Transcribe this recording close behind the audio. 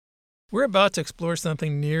We're about to explore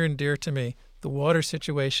something near and dear to me, the water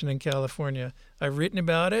situation in California. I've written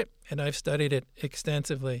about it, and I've studied it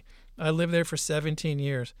extensively. I lived there for 17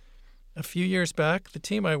 years. A few years back, the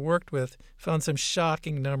team I worked with found some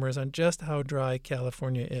shocking numbers on just how dry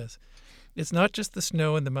California is. It's not just the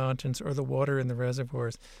snow in the mountains or the water in the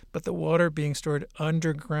reservoirs, but the water being stored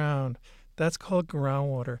underground. That's called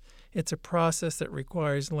groundwater. It's a process that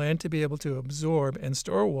requires land to be able to absorb and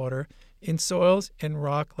store water in soils and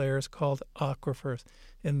rock layers called aquifers.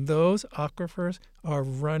 And those aquifers are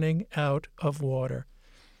running out of water.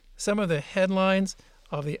 Some of the headlines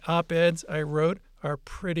of the op-eds I wrote are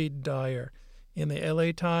pretty dire. In the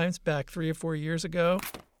LA Times back 3 or 4 years ago,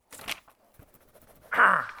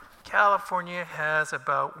 California has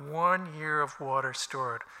about 1 year of water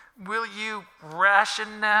stored. Will you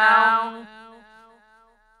ration now?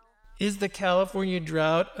 Is the California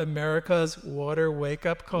drought America's water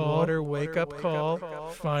wake-up call?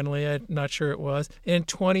 Finally, I'm not sure it was. In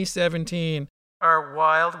 2017, our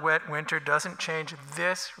wild, wet winter doesn't change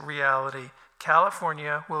this reality.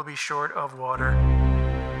 California will be short of water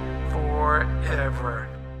forever.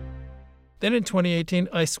 Then in 2018,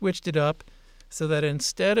 I switched it up so that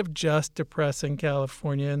instead of just depressing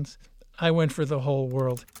Californians, I went for the whole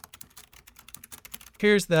world.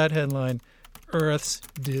 Here's that headline: Earth's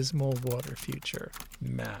dismal water future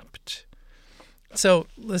mapped. So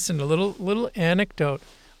listen, a little anecdote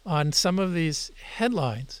on some of these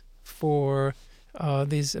headlines for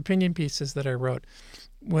these opinion pieces that I wrote.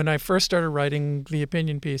 When I first started writing the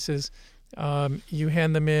opinion pieces, you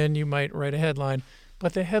hand them in, you might write a headline,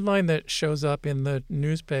 but the headline that shows up in the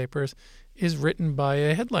newspapers is written by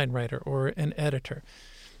a headline writer or an editor.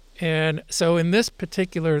 And so in this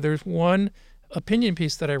particular, there's one opinion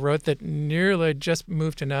piece that I wrote that nearly just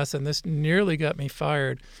moved to NASA, and this nearly got me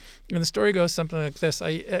fired. And the story goes something like this.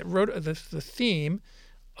 I wrote the theme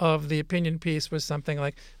of the opinion piece was something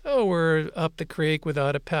like, oh, we're up the creek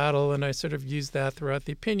without a paddle, and I sort of used that throughout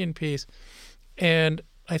the opinion piece. And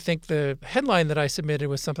I think the headline that I submitted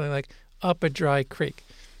was something like, up a dry creek.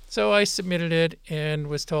 So I submitted it and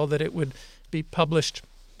was told that it would be published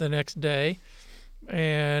the next day.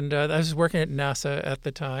 And I was working at NASA at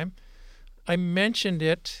the time. I mentioned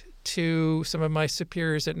it to some of my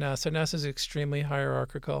superiors at NASA. NASA is extremely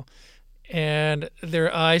hierarchical. And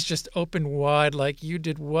their eyes just opened wide, like, you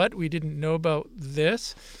did what? We didn't know about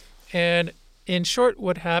this. And in short,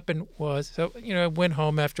 what happened was, I went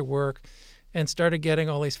home after work and started getting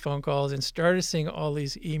all these phone calls and started seeing all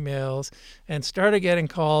these emails and started getting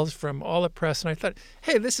calls from all the press. And I thought,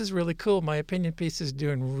 hey, this is really cool. My opinion piece is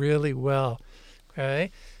doing really well.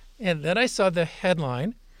 Okay. And then I saw the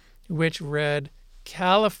headline, which read,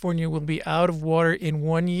 California will be out of water in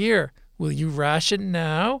 1 year. Will you ration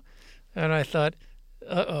now? And I thought,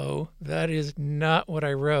 uh-oh, that is not what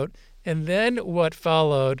I wrote. And then what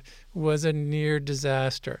followed was a near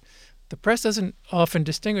disaster. The press doesn't often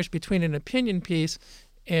distinguish between an opinion piece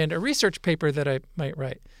and a research paper that I might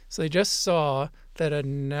write. So they just saw that a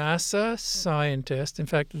NASA scientist, in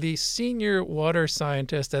fact, the senior water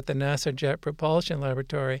scientist at the NASA Jet Propulsion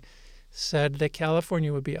Laboratory, said that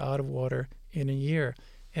California would be out of water in a year.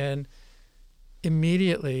 And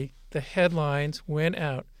immediately the headlines went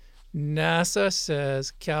out. NASA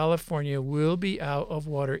says California will be out of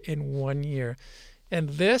water in 1 year. And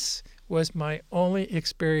this was my only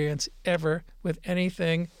experience ever with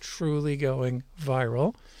anything truly going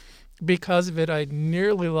viral. Because of it, I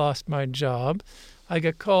nearly lost my job. I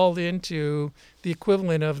got called into the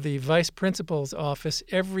equivalent of the vice principal's office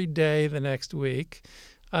every day the next week.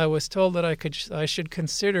 I was told that I should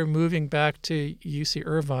consider moving back to UC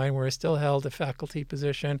Irvine, where I still held a faculty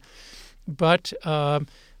position. But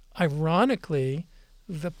ironically,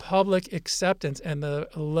 the public acceptance and the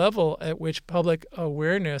level at which public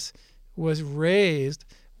awareness was raised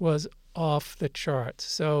was off the charts.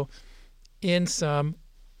 So in sum,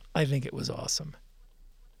 I think it was awesome.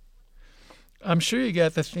 I'm sure you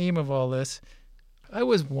get the theme of all this. I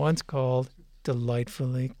was once called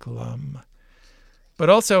delightfully glum. But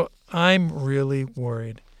also, I'm really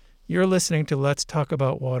worried. You're listening to Let's Talk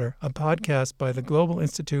About Water, a podcast by the Global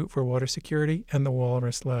Institute for Water Security and the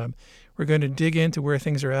Walrus Lab. We're going to dig into where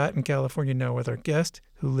things are at in California now with our guest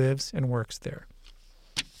who lives and works there.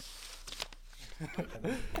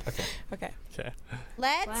 Okay.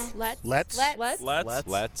 Let's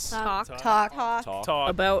Talk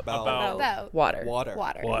about water.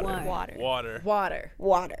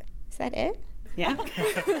 Water. Is that it? Yeah.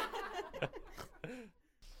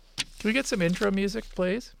 Can we get some intro music,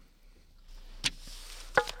 please?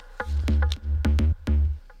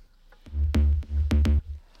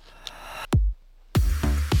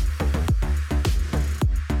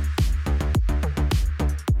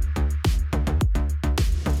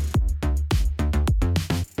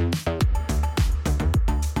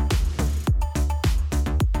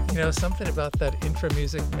 something about that intro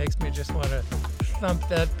music makes me just want to thump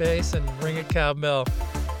that bass and ring a cowbell.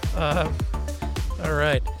 All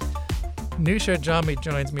right. Nusha Jami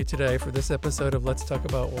joins me today for this episode of Let's Talk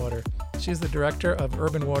About Water. She's the Director of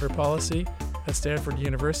Urban Water Policy at Stanford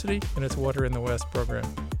University and its Water in the West program.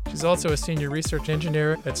 She's also a senior research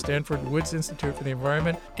engineer at Stanford Woods Institute for the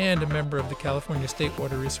Environment and a member of the California State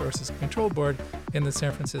Water Resources Control Board in the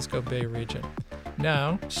San Francisco Bay region.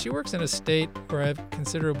 Now, she works in a state where I have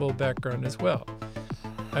considerable background as well.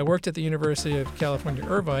 I worked at the University of California,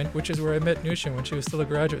 Irvine, which is where I met Nusha when she was still a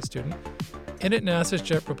graduate student, and at NASA's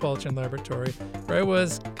Jet Propulsion Laboratory, where I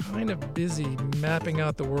was kind of busy mapping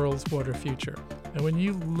out the world's water future. And when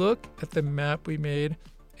you look at the map we made,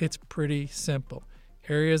 it's pretty simple.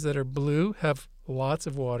 Areas that are blue have lots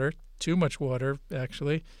of water, too much water,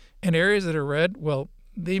 actually. And areas that are red, well,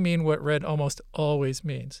 they mean what red almost always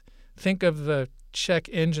means. Think of the check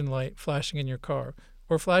engine light flashing in your car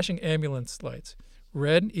or flashing ambulance lights.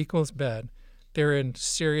 Red equals bad. They're in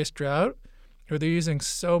serious drought or they're using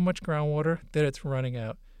so much groundwater that it's running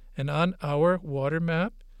out. And on our water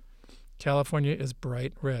map, California is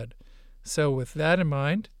bright red. So with that in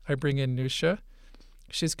mind, I bring in Nusha.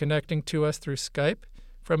 She's connecting to us through Skype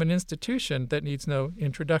from an institution that needs no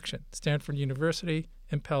introduction, Stanford University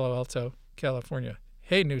in Palo Alto, California.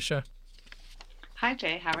 Hey, Nusha. Hi,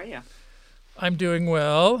 Jay. How are you? I'm doing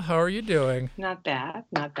well. How are you doing? Not bad.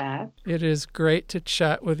 Not bad. It is great to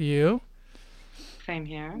chat with you. Same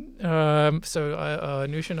here.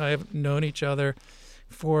 Nusha and I have known each other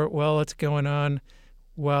for, it's going on,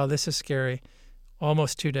 wow, this is scary,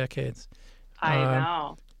 almost 2 decades. I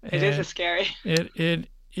know. It is scary. It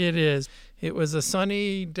is. It was a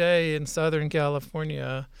sunny day in Southern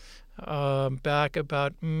California back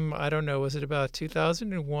about, was it about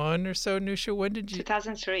 2001 or so, Nusha? When did you?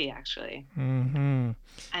 2003, actually. Mm-hmm.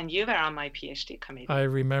 And you were on my PhD committee. I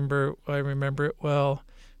remember it well.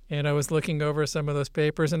 And I was looking over some of those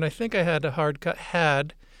papers, and I think I had a hard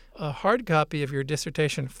copy of your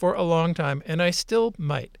dissertation for a long time, and I still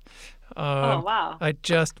might. Oh, wow. I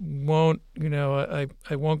just won't, I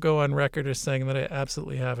won't go on record as saying that I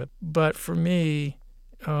absolutely have it. But for me,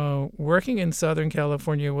 working in Southern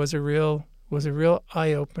California was a real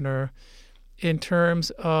eye-opener in terms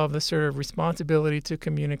of the sort of responsibility to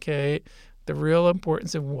communicate, the real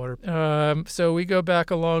importance of water. So we go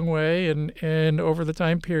back a long way, and over the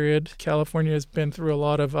time period, California has been through a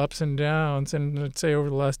lot of ups and downs, and I'd say over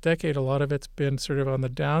the last decade, a lot of it's been sort of on the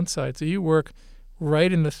downside. So you work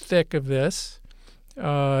right in the thick of this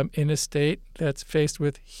in a state that's faced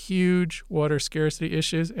with huge water scarcity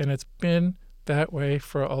issues, and it's been that way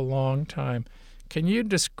for a long time. Can you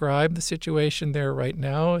describe the situation there right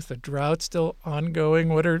now? Is the drought still ongoing?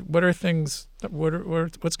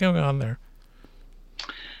 What's going on there?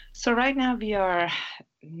 So right now we are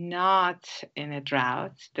not in a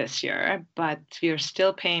drought this year, but we are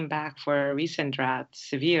still paying back for a recent drought,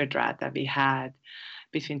 severe drought that we had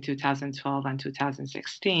between 2012 and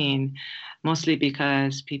 2016, mostly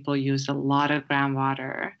because people use a lot of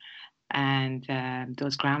groundwater, and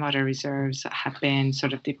those groundwater reserves have been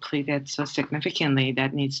sort of depleted so significantly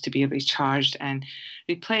that needs to be recharged and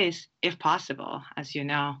replaced if possible. As you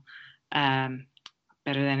know,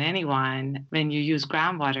 better than anyone, when you use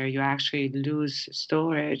groundwater, you actually lose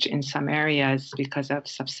storage in some areas because of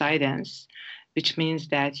subsidence, which means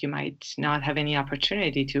that you might not have any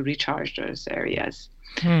opportunity to recharge those areas.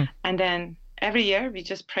 And then every year we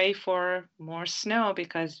just pray for more snow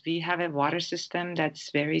because we have a water system that's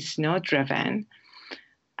very snow driven.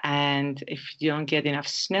 And if you don't get enough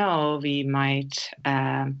snow, we might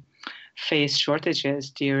face shortages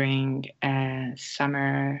during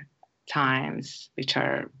summer times, which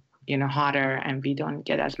are, hotter, and we don't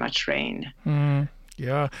get as much rain.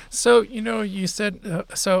 Yeah. So, you said,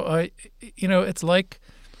 it's like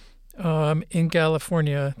in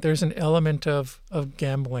California, there's an element of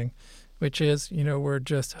gambling, which is, we're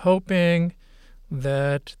just hoping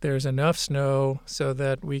that there's enough snow so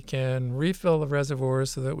that we can refill the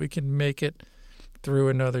reservoirs so that we can make it through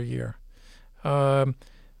another year.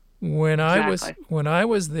 When I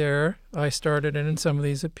was there, I started in some of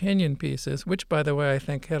these opinion pieces, which, by the way, I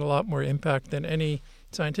think had a lot more impact than any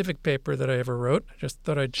scientific paper that I ever wrote. I just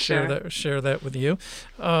thought I'd share that with you.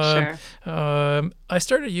 I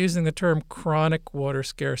started using the term chronic water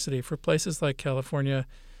scarcity for places like California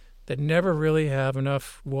that never really have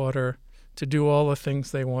enough water to do all the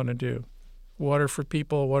things they want to do. Water for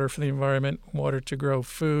people, water for the environment, water to grow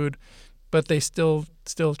food, but they still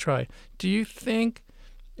try. Do you think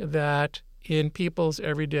that in people's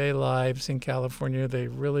everyday lives in California, they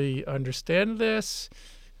really understand this?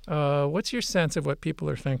 What's your sense of what people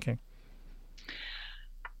are thinking?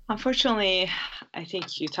 Unfortunately, I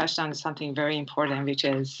think you touched on something very important, which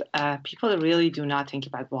is people really do not think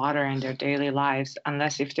about water in their daily lives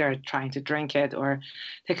unless if they're trying to drink it or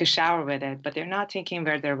take a shower with it, but they're not thinking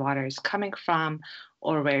where their water is coming from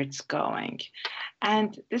or where it's going.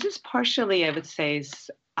 And this is partially, I would say,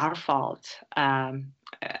 is our fault.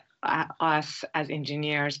 Us as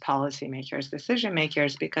engineers, policymakers, decision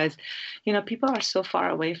makers, because people are so far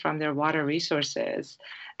away from their water resources,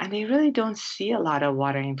 and they really don't see a lot of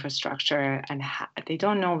water infrastructure, and they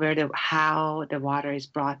don't know how the water is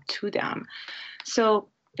brought to them, so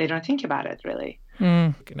they don't think about it really.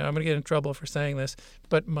 I'm going to get in trouble for saying this,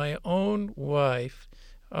 but my own wife,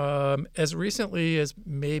 as recently as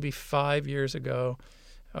maybe 5 years ago,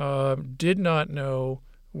 did not know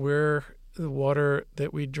where the water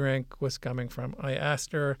that we drink was coming from. I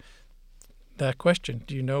asked her that question,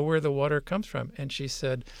 do you know where the water comes from? And she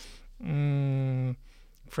said, from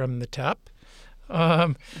the tap.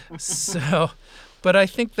 But I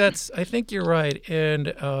think you're right.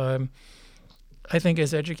 And I think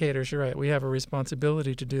as educators, you're right. We have a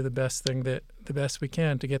responsibility to do the best we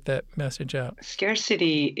can to get that message out.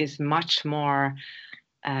 Scarcity is much more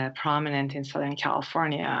prominent in Southern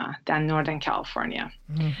California than Northern California,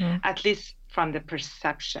 at least from the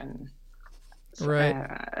perception. Right.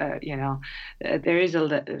 There is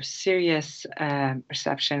a serious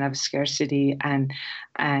perception of scarcity, and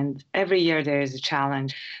every year there is a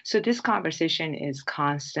challenge. So this conversation is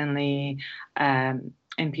constantly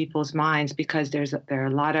in people's minds because there are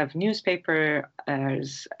a lot of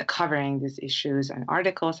newspapers covering these issues, and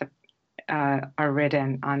articles are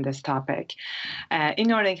written on this topic. In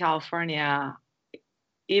Northern California,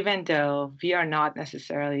 even though we are not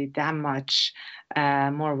necessarily that much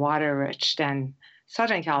more water rich than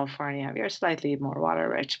Southern California, we are slightly more water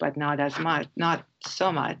rich, but not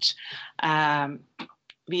so much.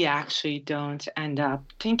 We actually don't end up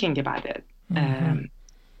thinking about it.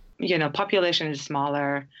 Population is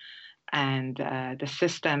smaller, and the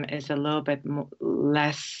system is a little bit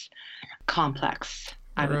less complex,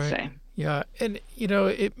 I would say. Yeah, and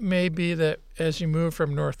it may be that as you move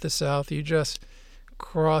from north to south, you just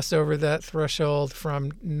cross over that threshold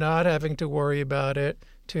from not having to worry about it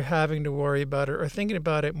to having to worry about it or thinking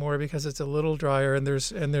about it more because it's a little drier and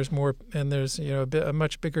there's a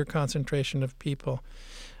much bigger concentration of people.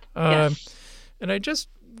 Yes. And I just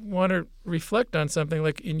want to reflect on something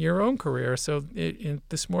like in your own career. So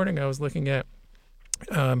this morning I was looking at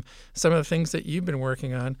some of the things that you've been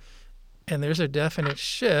working on, and there's a definite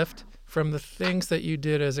shift from the things that you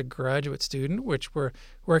did as a graduate student, which were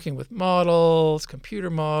working with models, computer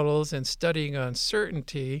models, and studying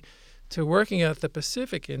uncertainty, to working at the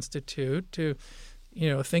Pacific Institute, to,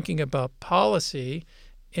 thinking about policy.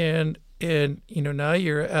 And now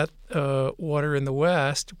you're at Water in the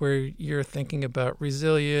West, where you're thinking about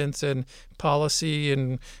resilience and policy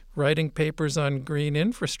and writing papers on green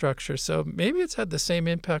infrastructure. So maybe it's had the same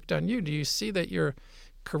impact on you. Do you see that your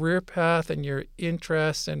career path and your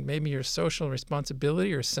interests and maybe your social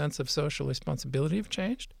responsibility or sense of social responsibility have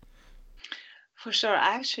changed? For sure.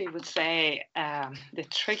 I actually would say the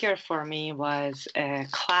trigger for me was a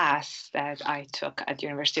class that I took at the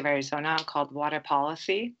University of Arizona called Water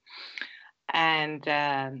Policy. And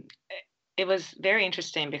it was very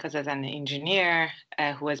interesting because as an engineer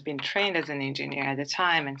who has been trained as an engineer at the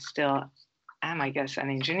time and still am, I guess,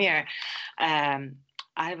 an engineer,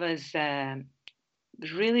 I was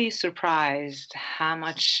really surprised how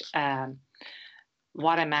much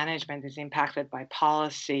water management is impacted by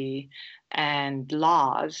policy and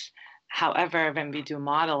laws. However, when we do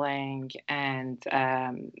modeling and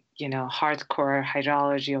hardcore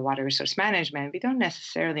hydrology or water resource management, we don't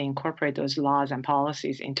necessarily incorporate those laws and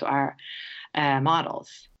policies into our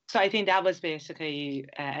models. So I think that was basically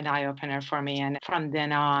an eye-opener for me. And from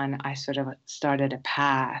then on, I sort of started a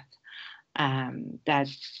path that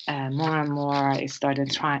more and more I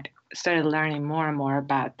started learning more and more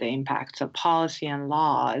about the impacts of policy and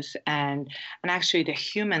laws and actually the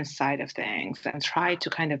human side of things, and try to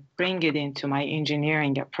kind of bring it into my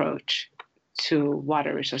engineering approach to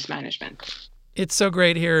water resource management. It's so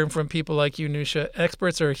great hearing from people like you, Nusha.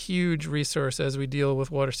 Experts are a huge resource as we deal with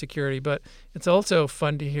water security, but it's also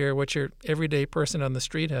fun to hear what your everyday person on the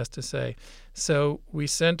street has to say. So we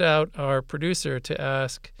sent out our producer to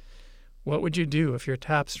ask, what would you do if your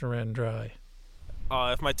taps ran dry?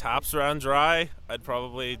 If my taps ran dry, I'd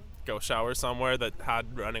probably go shower somewhere that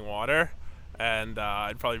had running water, and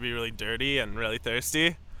I'd probably be really dirty and really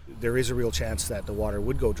thirsty. There is a real chance that the water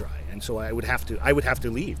would go dry, and so I would have to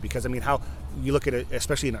leave, because how you look at it,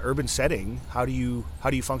 especially in an urban setting, how do you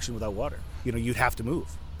function without water? You'd have to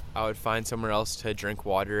move. I would find somewhere else to drink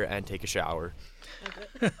water and take a shower.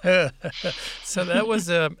 So that was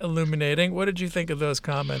illuminating. What did you think of those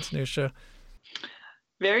comments, Nusha?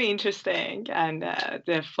 Very interesting, and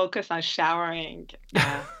the focus on showering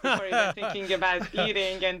before even thinking about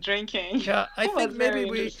eating and drinking. Yeah, I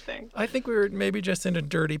think we were maybe just in a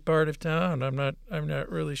dirty part of town. I'm not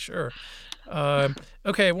really sure.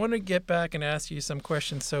 Okay, I want to get back and ask you some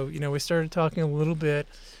questions. So, we started talking a little bit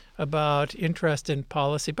about interest in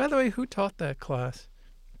policy. By the way, who taught that class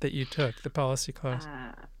that you took, the policy class?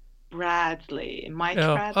 Mike Bradley.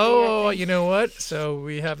 Oh, you know what? So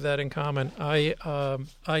we have that in common.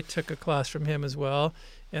 I took a class from him as well,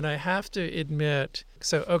 and I have to admit.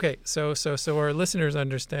 So our listeners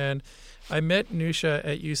understand. I met Nusha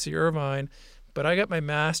at UC Irvine, but I got my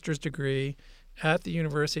master's degree at the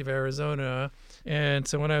University of Arizona. And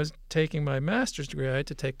so when I was taking my master's degree, I had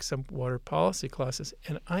to take some water policy classes,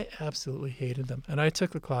 and I absolutely hated them. And I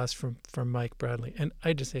took the class from Mike Bradley, and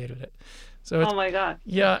I just hated it. So oh my God.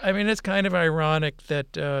 Yeah, I mean, it's kind of ironic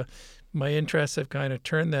that my interests have kind of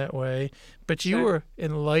turned that way. But you were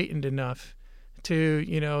enlightened enough to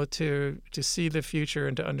see the future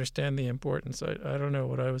and to understand the importance. I don't know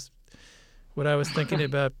what I was thinking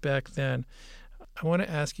about back then. I want to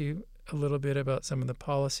ask you a little bit about some of the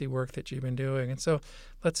policy work that you've been doing. And so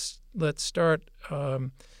let's start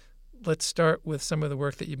with some of the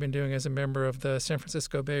work that you've been doing as a member of the San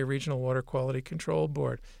Francisco Bay Regional Water Quality Control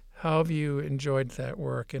Board. How have you enjoyed that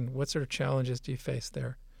work, and what sort of challenges do you face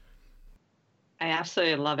there? I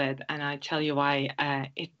absolutely love it, and I tell you why.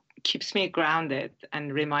 It keeps me grounded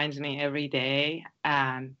and reminds me every day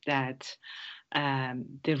that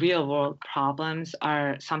the real world problems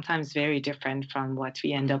are sometimes very different from what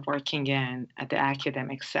we end up working in at the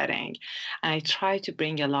academic setting. And I try to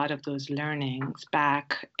bring a lot of those learnings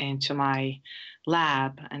back into my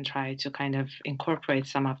lab and try to kind of incorporate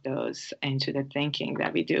some of those into the thinking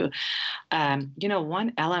that we do.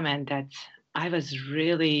 One element that I was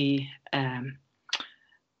really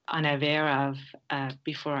unaware of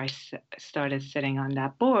before I started sitting on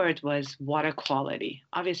that board was water quality.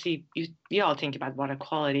 Obviously, you all think about water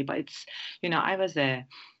quality, but it's, I was a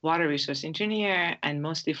water resource engineer and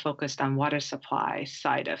mostly focused on water supply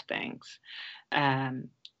side of things.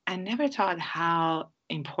 I never thought how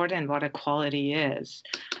important water quality is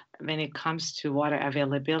when it comes to water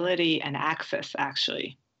availability and access,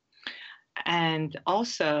 actually. And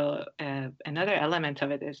also, another element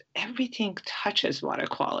of it is everything touches water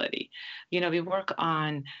quality. We work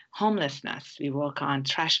on homelessness, we work on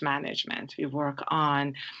trash management, we work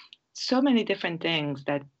on so many different things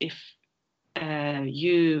that if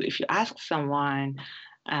you ask someone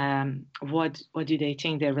what do they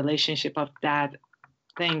think their relationship of that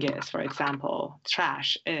thing is, for example,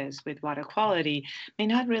 trash is with water quality, may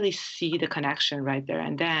not really see the connection right there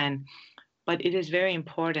and then. But it is very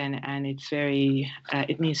important, and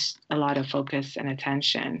it needs a lot of focus and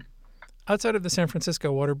attention. Outside of the San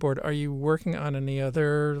Francisco Water Board, are you working on any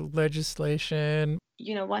other legislation?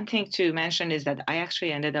 One thing to mention is that I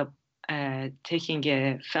actually ended up taking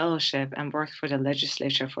a fellowship and worked for the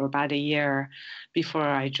legislature for about a year before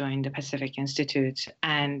I joined the Pacific Institute,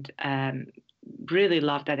 and really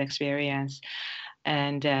loved that experience.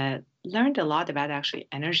 And learned a lot about actually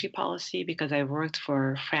energy policy because I worked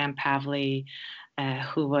for Fran Pavley,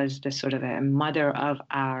 who was the sort of a mother of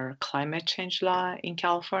our climate change law in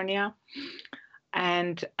California.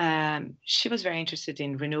 And she was very interested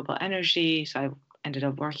in renewable energy, so I ended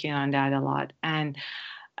up working on that a lot. And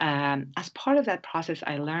as part of that process,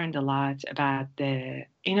 I learned a lot about the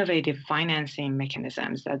innovative financing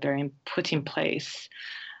mechanisms that are put in place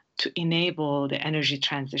to enable the energy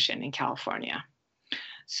transition in California.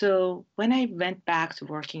 So when I went back to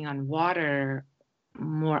working on water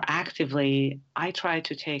more actively, I tried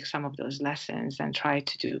to take some of those lessons and try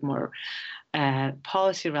to do more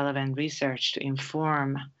policy-relevant research to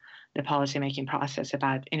inform the policymaking process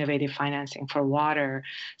about innovative financing for water.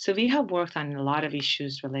 So we have worked on a lot of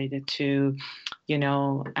issues related to,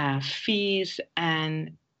 fees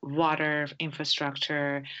and water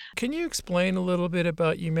infrastructure. Can you explain a little bit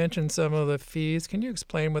about, you mentioned some of the fees. Can you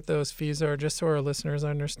explain what those fees are, just so our listeners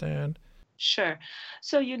understand? Sure.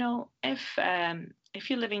 So, if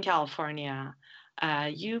you live in California,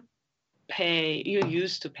 you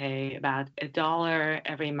used to pay about $1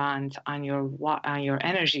 every month on your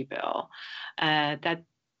energy bill. That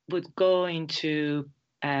would go into,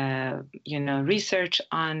 research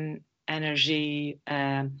on energy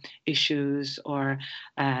issues or,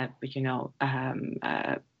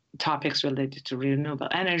 topics related to renewable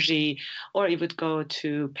energy, or it would go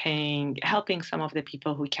to helping some of the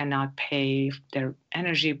people who cannot pay their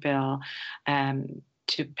energy bill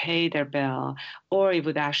to pay their bill, or it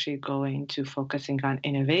would actually go into focusing on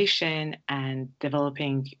innovation and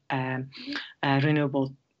developing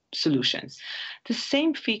renewable solutions. The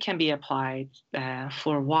same fee can be applied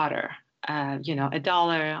for water.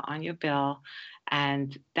 $1 on your bill,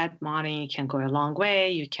 and that money can go a long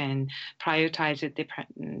way. You can prioritize it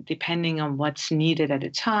depending on what's needed at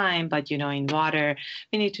the time. But, in water,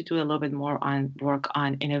 we need to do a little bit more work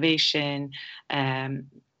on innovation and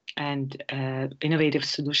innovative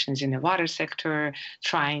solutions in the water sector,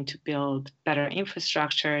 trying to build better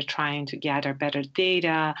infrastructure, trying to gather better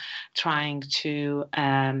data, trying to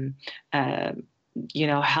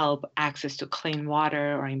help access to clean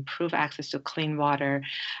water or improve access to clean water.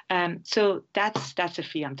 So that's a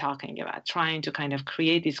fee I'm talking about, trying to kind of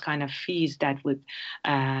create these kind of fees that would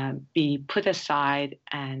be put aside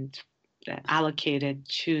and allocated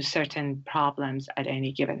to certain problems at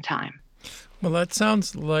any given time. Well, that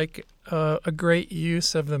sounds like a great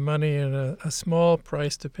use of the money and a small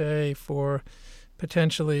price to pay for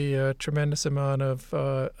potentially a tremendous amount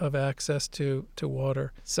of access to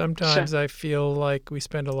water. Sometimes I feel like we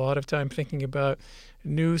spend a lot of time thinking about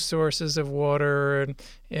new sources of water,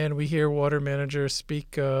 and we hear water managers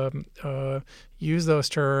speak, use those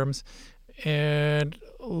terms, and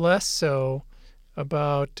less so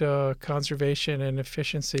about conservation and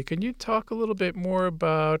efficiency. Can you talk a little bit more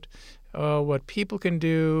about what people can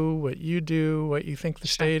do, what you think the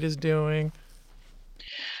state is doing?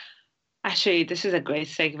 Actually, this is a great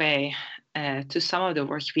segue to some of the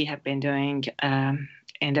work we have been doing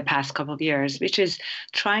in the past couple of years, which is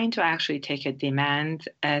trying to actually take a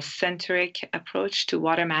demand-centric approach to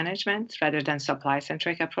water management rather than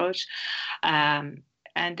supply-centric approach. And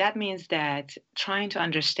that means that trying to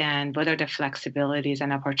understand what are the flexibilities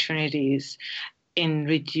and opportunities in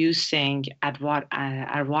reducing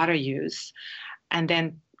our water use, and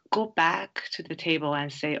then go back to the table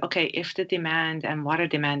and say, okay, if the demand and water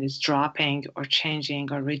demand is dropping or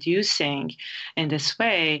changing or reducing in this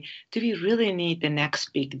way, do we really need the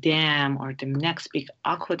next big dam or the next big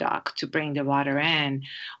aqueduct to bring the water in?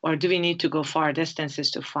 Or do we need to go far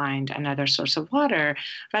distances to find another source of water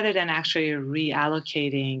rather than actually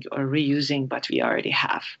reallocating or reusing what we already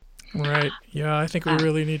have? Right. Yeah, I think we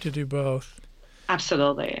really need to do both.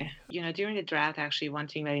 Absolutely. During the drought, actually, one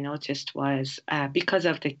thing that I noticed was because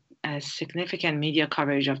of the significant media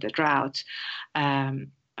coverage of the drought,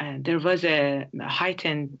 there was a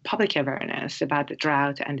heightened public awareness about the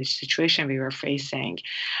drought and the situation we were facing.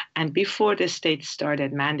 And before the state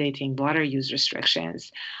started mandating water use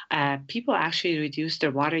restrictions, people actually reduced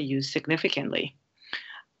their water use significantly.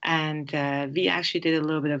 And we actually did a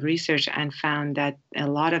little bit of research and found that a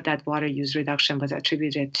lot of that water use reduction was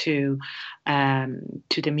attributed to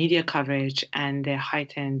the media coverage and the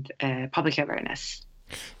heightened public awareness.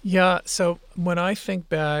 Yeah, so when I think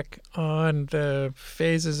back on the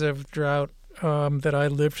phases of drought that I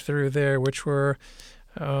lived through there, which were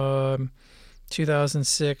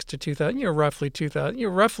 2006 to 2000, roughly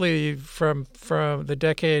from the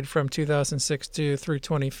decade from 2006 through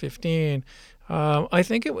 2015. I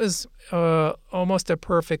think it was almost a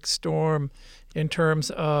perfect storm in terms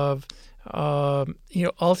of,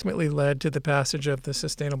 ultimately led to the passage of the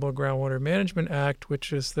Sustainable Groundwater Management Act,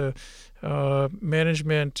 which is the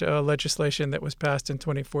management legislation that was passed in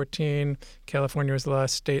 2014. California was the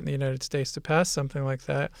last state in the United States to pass something like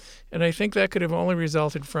that. And I think that could have only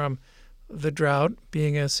resulted from the drought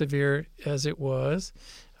being as severe as it was,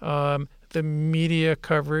 the media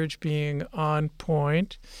coverage being on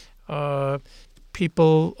point,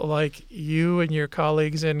 people like you and your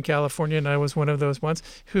colleagues in California, and I was one of those ones,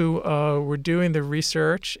 who were doing the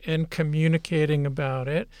research and communicating about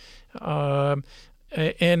it,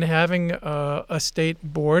 and having a state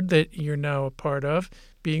board that you're now a part of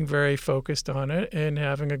being very focused on it, and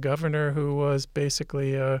having a governor who was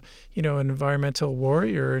basically an environmental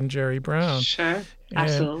warrior in Jerry Brown. Sure,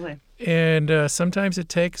 absolutely. And sometimes it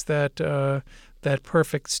takes that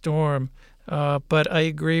perfect storm. But I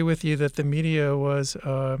agree with you that the media was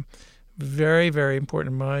very, very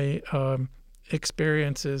important. My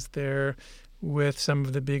experiences there with some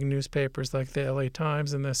of the big newspapers like the LA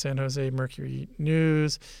Times and the San Jose Mercury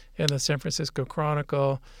News and the San Francisco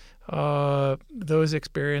Chronicle, those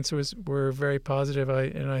experiences were very positive.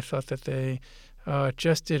 And I thought that they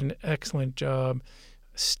just did an excellent job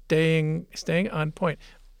staying on point.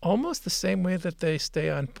 Almost the same way that they stay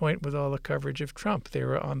on point with all the coverage of Trump. They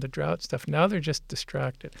were on the drought stuff. Now they're just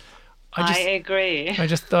distracted. I agree. I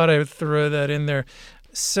just thought I would throw that in there.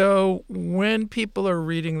 So when people are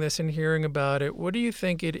reading this and hearing about it, what do you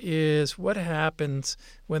think it is? What happens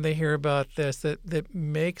when they hear about this that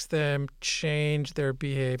makes them change their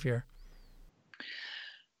behavior?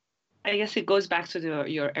 I guess it goes back to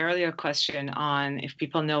your earlier question on if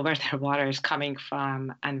people know where their water is coming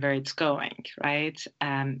from and where it's going, right?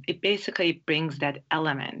 It basically brings that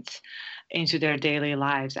element into their daily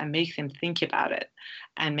lives and make them think about it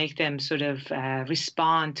and make them sort of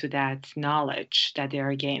respond to that knowledge that they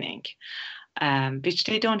are gaining. Which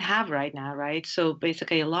they don't have right now, right? So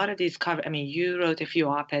basically a lot of these you wrote a few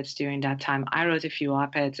op-eds during that time. I wrote a few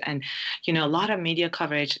op-eds and, a lot of media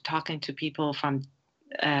coverage talking to people from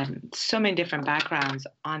so many different backgrounds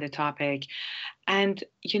on the topic. And,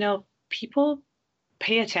 people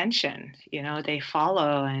pay attention, they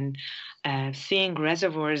follow, and seeing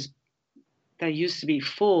reservoirs that used to be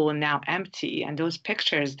full and now empty. And those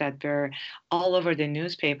pictures that were all over the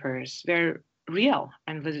newspapers were real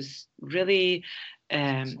and was really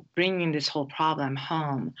bringing this whole problem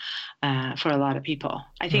home for a lot of people.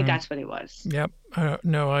 I think that's what it was. Yep.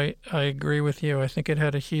 No, I agree with you. I think it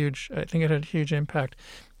had a huge impact.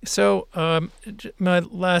 So my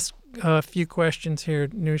last few questions here,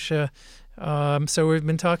 Nusha. So we've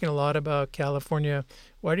been talking a lot about California.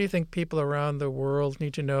 Why do you think people around the world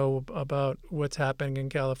need to know about what's happening in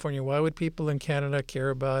California? Why would people in Canada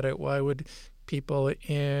care about it? Why would people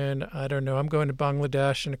in, I don't know, I'm going to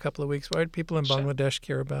Bangladesh in a couple of weeks. Why would people in Bangladesh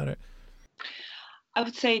care about it? I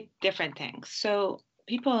would say different things. So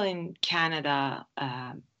people in Canada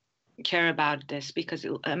care about this because,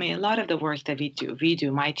 a lot of the work that we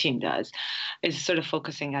do, my team does, is sort of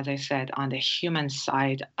focusing, as I said, on the human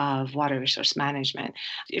side of water resource management.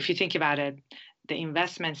 If you think about it, the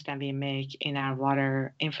investments that we make in our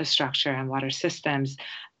water infrastructure and water systems,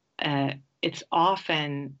 it's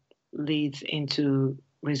often leads into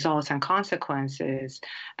results and consequences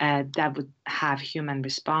that would have human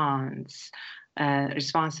responses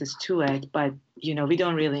to it, but we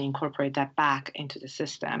don't really incorporate that back into the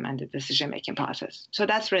system and the decision-making process. So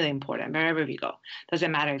that's really important wherever we go. Doesn't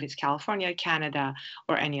matter if it's California, Canada,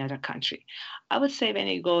 or any other country. I would say when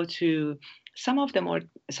you go to some of the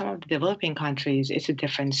developing countries, it's a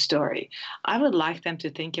different story. I would like them to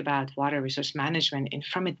think about water resource management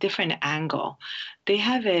from a different angle. They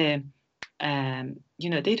have they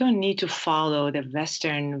don't need to follow the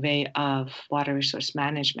Western way of water resource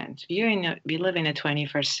management. We live in a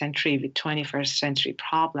 21st century with 21st century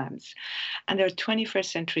problems, and there are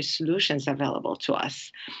 21st century solutions available to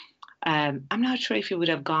us. I'm not sure if you would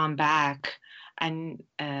have gone back and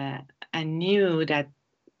knew that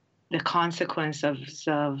the consequences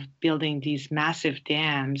of building these massive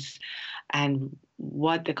dams and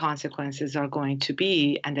what the consequences are going to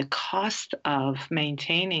be and the cost of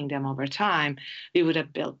maintaining them over time, we would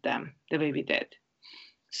have built them the way we did.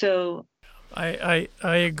 So I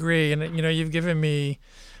agree. And, you've given me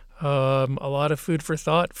a lot of food for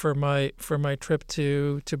thought for my trip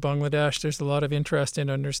to Bangladesh. There's a lot of interest in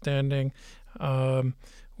understanding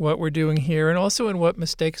what we're doing here and also in what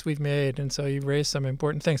mistakes we've made. And so you raised some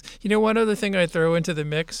important things. One other thing I throw into the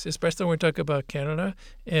mix, especially when we talk about Canada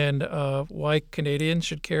and why Canadians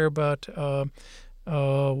should care about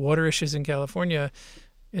water issues in California,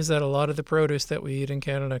 is that a lot of the produce that we eat in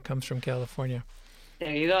Canada comes from California.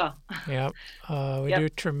 There you go. Yeah. We do a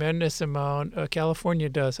tremendous amount. California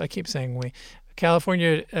does. I keep saying we.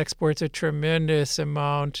 California exports a tremendous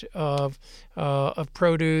amount of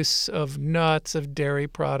produce, of nuts, of dairy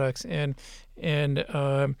products, and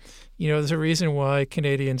there's a reason why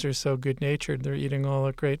Canadians are so good-natured. They're eating all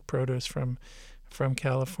the great produce from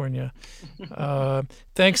California.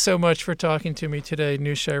 Thanks so much for talking to me today,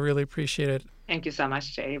 Nusha. I really appreciate it. Thank you so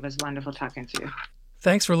much, Jay. It was wonderful talking to you.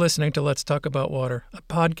 Thanks for listening to Let's Talk About Water, a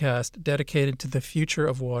podcast dedicated to the future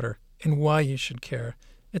of water and why you should care.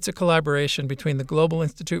 It's a collaboration between the Global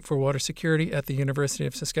Institute for Water Security at the University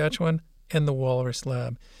of Saskatchewan and the Walrus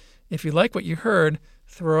Lab. If you like what you heard,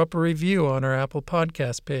 throw up a review on our Apple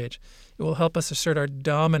Podcast page. It will help us assert our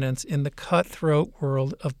dominance in the cutthroat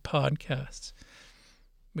world of podcasts.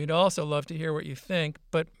 We'd also love to hear what you think,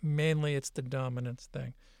 but mainly it's the dominance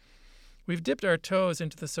thing. We've dipped our toes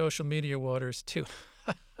into the social media waters, too.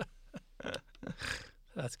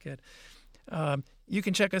 That's good. You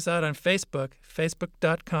can check us out on Facebook,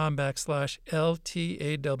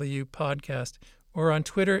 facebook.com/LTAW podcast, or on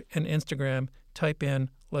Twitter and Instagram, type in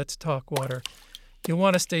Let's Talk Water. You'll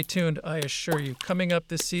want to stay tuned, I assure you. Coming up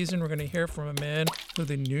this season, we're going to hear from a man who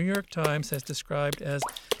the New York Times has described as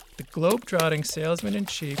the globe-trotting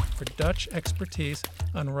salesman-in-chief for Dutch expertise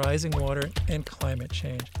on rising water and climate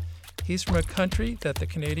change. He's from a country that the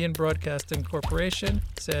Canadian Broadcasting Corporation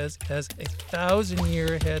says has a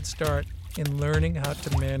 1,000-year head start in learning how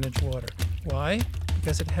to manage water. Why?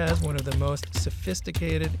 Because it has one of the most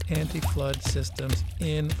sophisticated anti-flood systems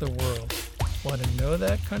in the world. Want to know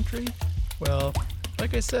that country? Well,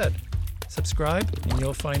 like I said, Subscribe and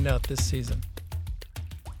you'll find out this season.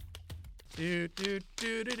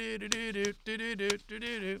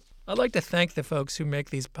 I'd like to thank the folks who make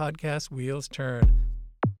these podcast wheels turn.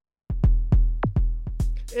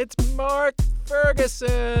 It's Mark Ferguson,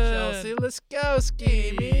 Chelsea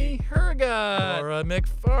Laskowski, Amy Hergott, Laura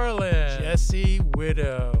McFarland, Jesse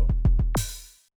Widow,